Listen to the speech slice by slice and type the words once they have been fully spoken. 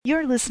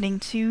You're listening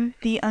to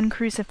The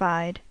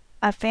Uncrucified,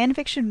 a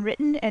fanfiction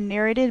written and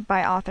narrated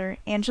by author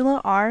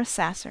Angela R.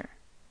 Sasser.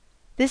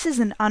 This is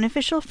an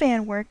unofficial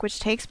fan work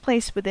which takes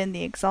place within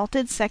the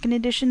Exalted 2nd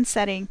Edition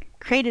setting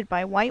created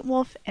by White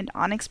Wolf and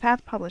Onyx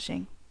Path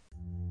Publishing.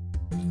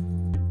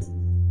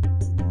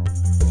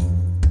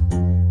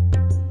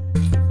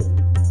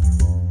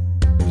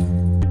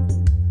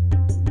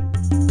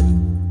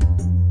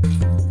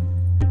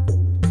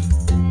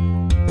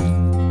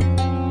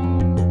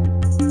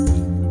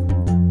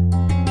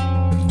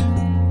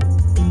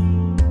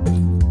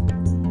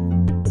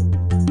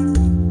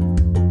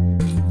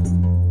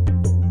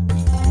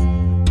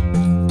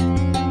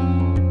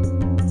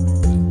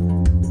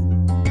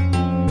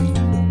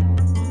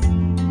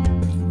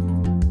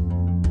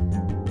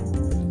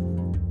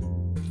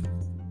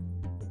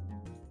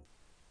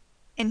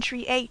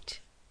 Entry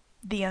 8.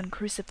 The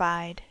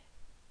Uncrucified.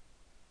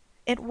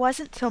 It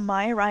wasn't till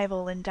my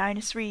arrival in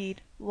Dinas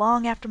Reed,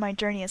 long after my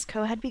journey as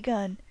Co had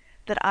begun,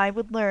 that I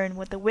would learn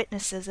what the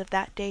witnesses of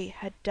that day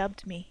had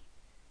dubbed me.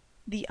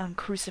 The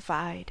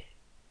Uncrucified.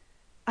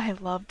 I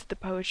loved the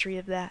poetry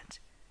of that.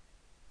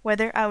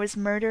 Whether I was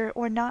murdered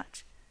or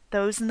not,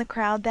 those in the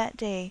crowd that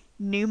day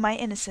knew my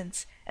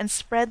innocence and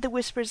spread the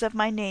whispers of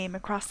my name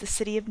across the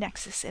city of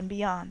Nexus and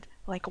beyond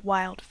like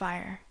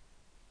wildfire.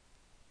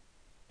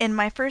 In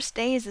my first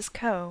days as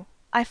Co,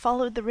 I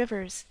followed the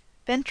rivers,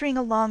 venturing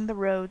along the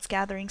roads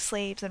gathering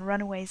slaves and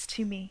runaways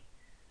to me.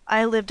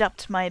 I lived up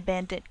to my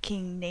bandit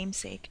king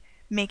namesake,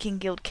 making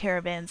guild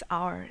caravans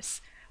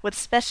ours, with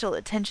special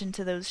attention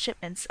to those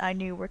shipments I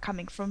knew were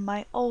coming from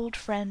my old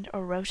friend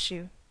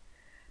Oroshu.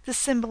 The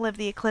symbol of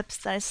the eclipse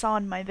that I saw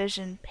in my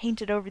vision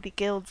painted over the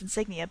guild's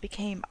insignia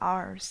became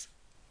ours.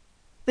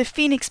 The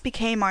phoenix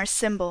became our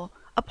symbol,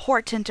 a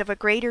portent of a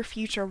greater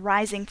future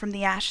rising from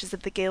the ashes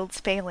of the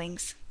guild's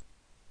failings.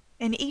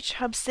 In each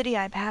hub city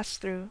I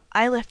passed through,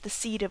 I left the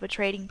seed of a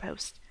trading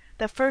post,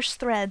 the first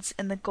threads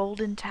in the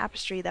golden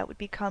tapestry that would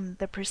become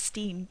the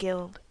pristine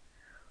guild.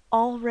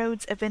 All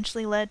roads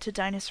eventually led to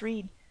Dinas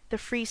Reed, the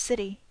free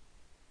city.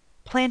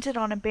 Planted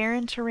on a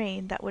barren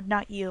terrain that would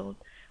not yield,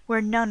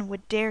 where none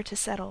would dare to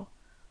settle,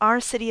 our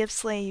city of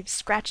slaves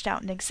scratched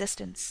out an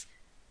existence.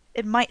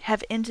 It might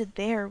have ended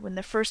there when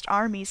the first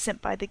armies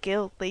sent by the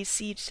guild laid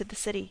siege to the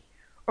city,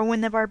 or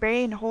when the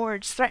barbarian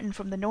hordes threatened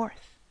from the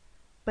north.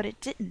 But it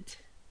didn't.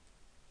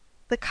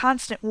 The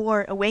constant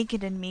war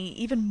awakened in me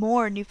even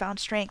more newfound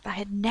strength I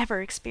had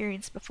never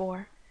experienced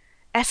before.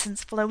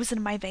 Essence flows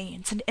in my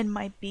veins and in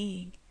my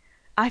being.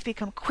 I've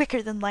become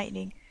quicker than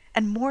lightning,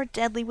 and more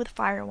deadly with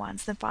fire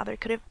wands than Father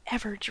could have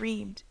ever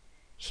dreamed.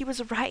 He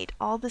was right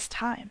all this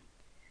time.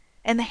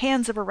 In the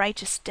hands of a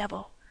righteous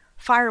devil,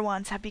 fire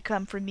wands have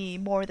become for me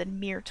more than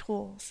mere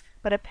tools,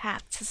 but a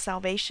path to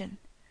salvation.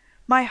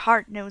 My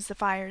heart knows the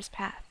fire's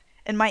path,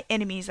 and my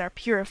enemies are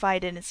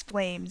purified in its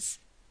flames.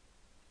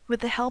 With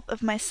the help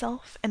of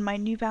myself and my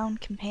newfound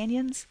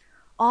companions,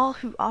 all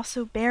who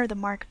also bear the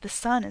mark of the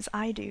sun as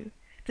I do,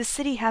 the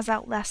city has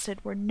outlasted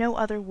where no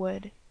other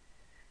would.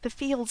 The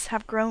fields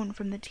have grown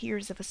from the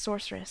tears of a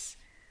sorceress.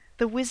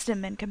 The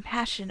wisdom and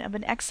compassion of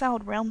an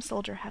exiled realm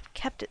soldier have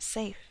kept it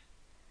safe.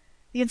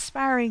 The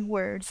inspiring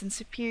words and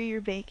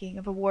superior baking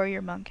of a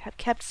warrior monk have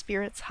kept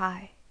spirits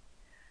high.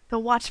 The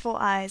watchful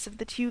eyes of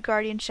the 2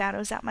 guardian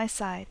shadows at my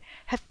side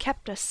have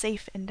kept us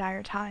safe in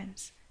dire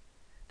times.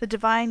 The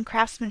divine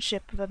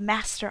craftsmanship of a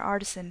master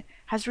artisan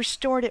has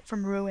restored it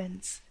from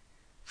ruins.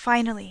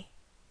 Finally,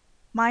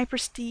 my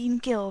pristine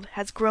guild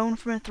has grown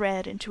from a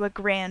thread into a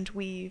grand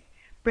weave,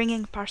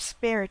 bringing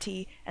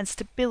prosperity and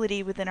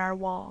stability within our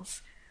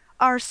walls.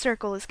 Our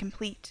circle is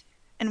complete,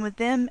 and with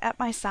them at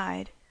my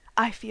side,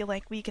 I feel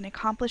like we can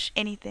accomplish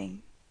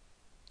anything.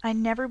 I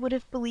never would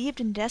have believed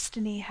in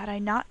destiny had I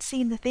not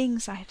seen the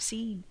things I have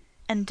seen,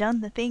 and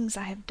done the things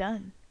I have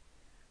done.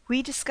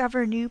 We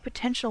discover new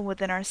potential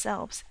within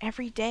ourselves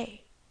every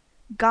day.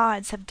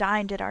 Gods have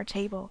dined at our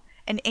table,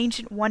 and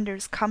ancient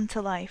wonders come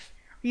to life,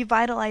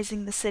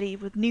 revitalizing the city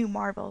with new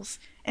marvels,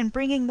 and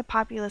bringing the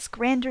populace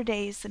grander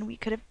days than we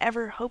could have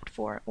ever hoped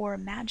for or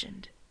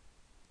imagined.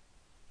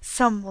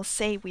 Some will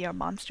say we are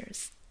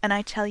monsters, and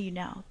I tell you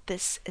now,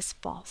 this is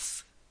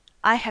false.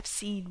 I have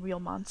seen real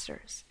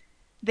monsters.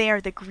 They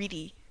are the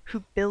greedy,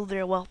 who build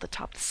their wealth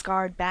atop the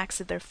scarred backs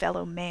of their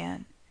fellow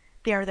man.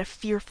 They are the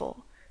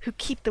fearful, who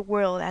keep the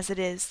world as it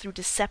is through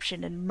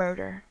deception and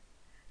murder.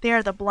 They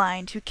are the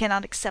blind who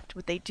cannot accept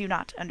what they do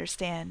not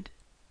understand.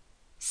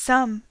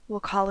 Some will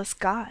call us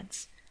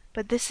gods,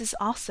 but this is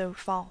also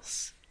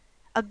false.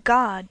 A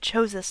god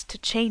chose us to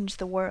change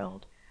the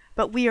world,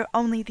 but we are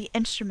only the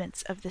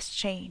instruments of this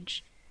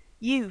change.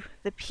 You,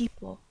 the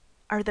people,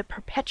 are the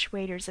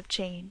perpetuators of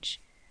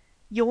change.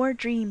 Your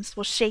dreams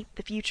will shape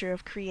the future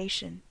of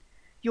creation.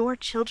 Your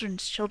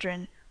children's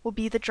children will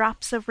be the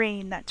drops of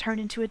rain that turn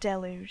into a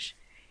deluge,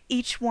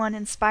 each one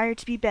inspired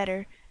to be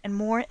better and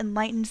more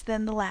enlightened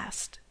than the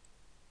last.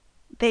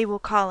 They will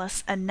call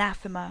us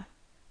anathema,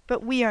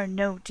 but we are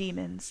no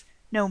demons,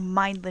 no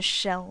mindless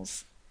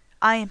shells.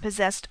 I am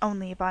possessed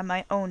only by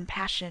my own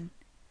passion.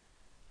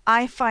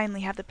 I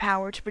finally have the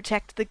power to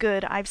protect the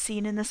good I've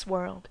seen in this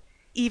world.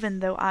 even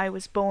though I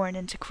was born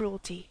into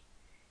cruelty.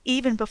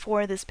 Even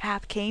before this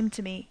path came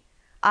to me,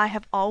 I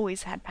have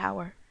always had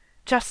power,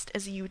 just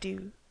as you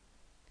do.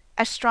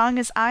 As strong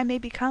as I may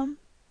become,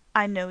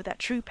 I know that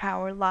true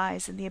power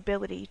lies in the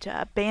ability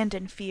to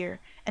abandon fear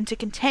and to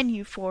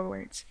continue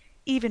forwards,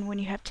 even when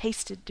you have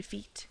tasted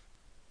defeat.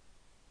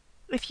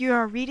 If you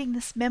are reading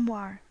this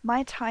memoir,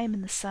 my time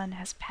in the sun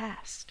has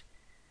passed.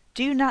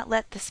 Do not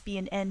let this be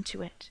an end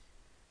to it.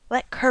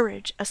 Let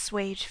courage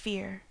assuage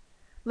fear.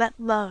 Let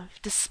love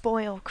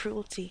despoil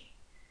cruelty.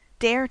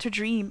 Dare to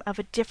dream of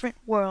a different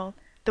world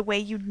the way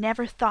you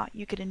never thought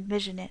you could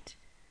envision it.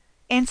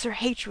 Answer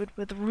hatred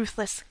with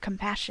ruthless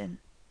compassion.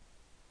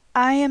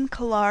 I am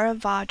Kalara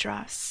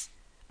Vadras.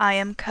 I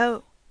am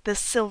Ko, the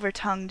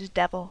silver-tongued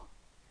devil.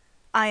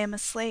 I am a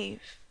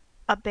slave,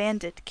 a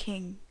bandit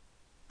king,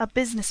 a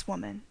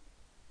businesswoman,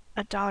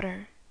 a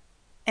daughter,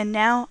 and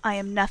now I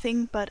am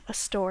nothing but a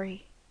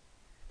story.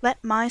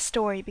 Let my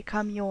story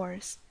become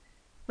yours.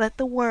 Let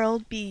the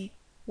world be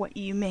what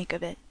you make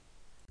of it.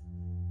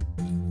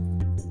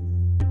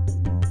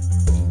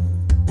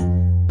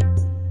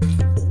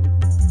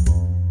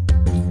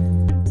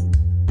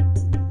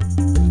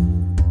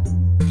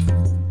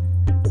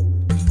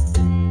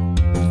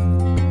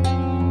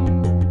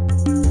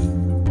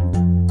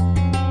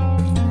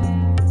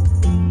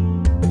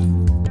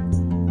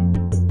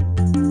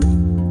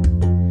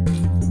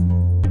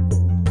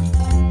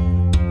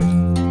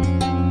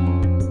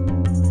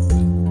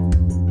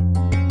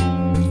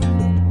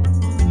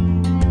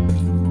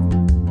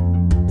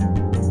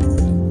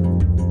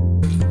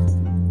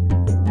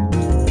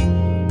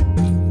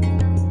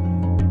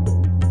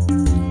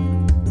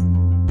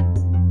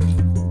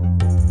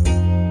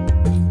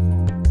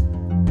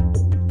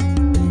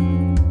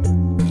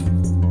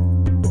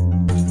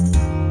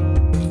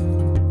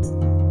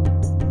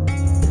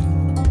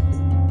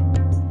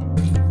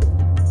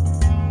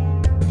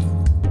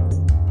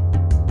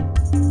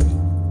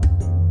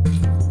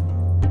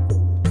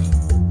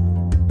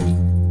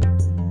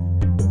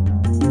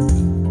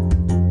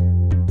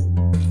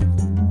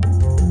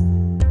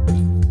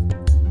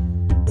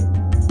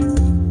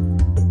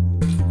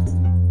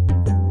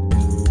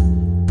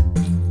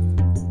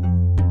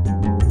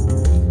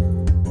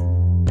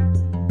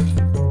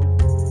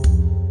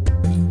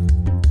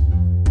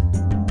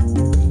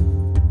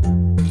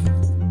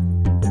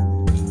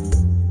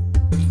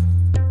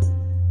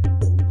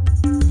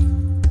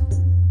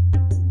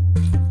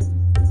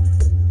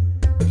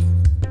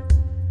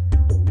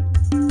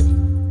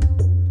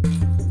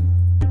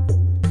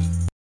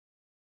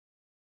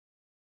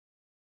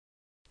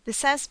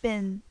 This has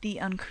been The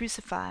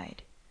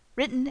Uncrucified,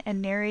 written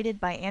and narrated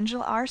by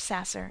Angela R.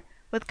 Sasser,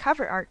 with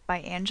cover art by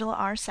Angela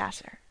R.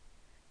 Sasser.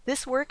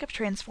 This work of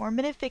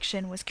transformative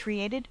fiction was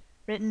created,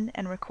 written,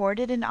 and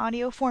recorded in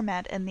audio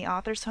format in the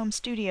author's home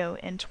studio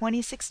in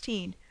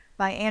 2016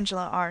 by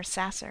Angela R.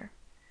 Sasser.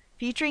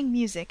 Featuring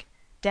music,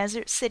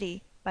 Desert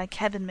City by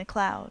Kevin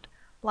MacLeod,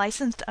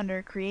 licensed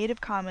under Creative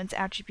Commons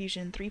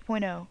Attribution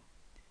 3.0.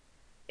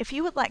 If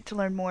you would like to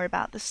learn more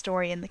about the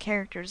story and the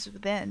characters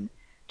within,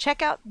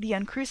 check out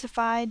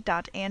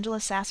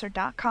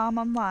theuncrucified.angelasasser.com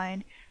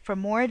online for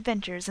more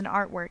adventures and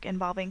artwork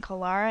involving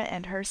Kalara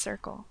and her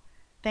circle.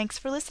 Thanks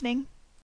for listening.